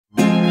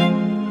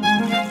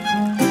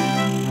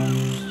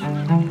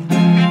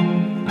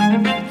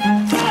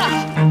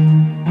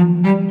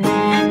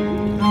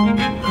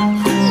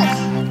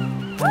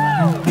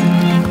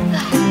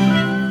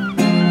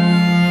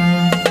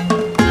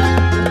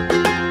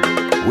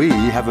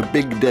have a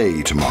big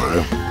day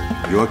tomorrow.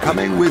 You are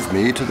coming with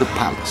me to the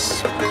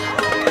palace.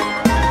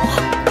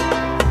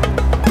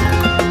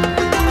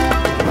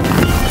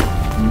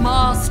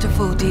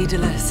 Masterful,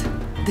 Daedalus.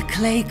 The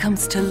clay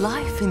comes to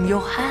life in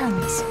your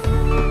hands.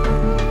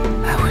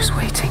 I was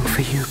waiting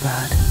for you,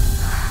 bird.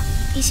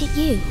 Is it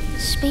you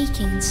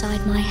speaking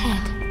inside my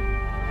head?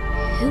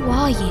 Who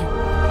are you?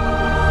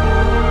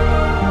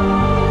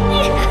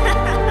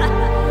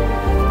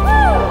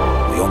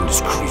 The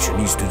ominous creature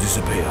needs to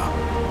disappear.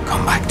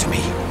 Come back to me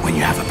when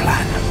you have a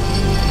plan.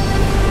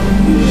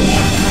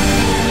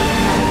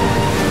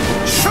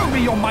 Show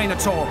me your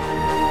Minotaur!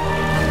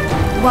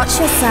 Watch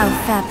yourself,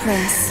 fair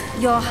prince.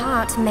 Your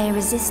heart may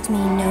resist me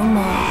no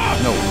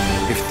more. No,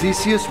 if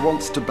Theseus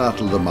wants to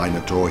battle the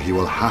Minotaur, he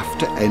will have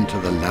to enter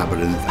the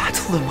labyrinth.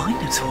 Battle the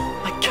Minotaur?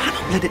 I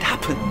cannot let it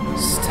happen.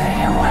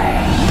 Stay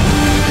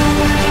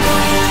away.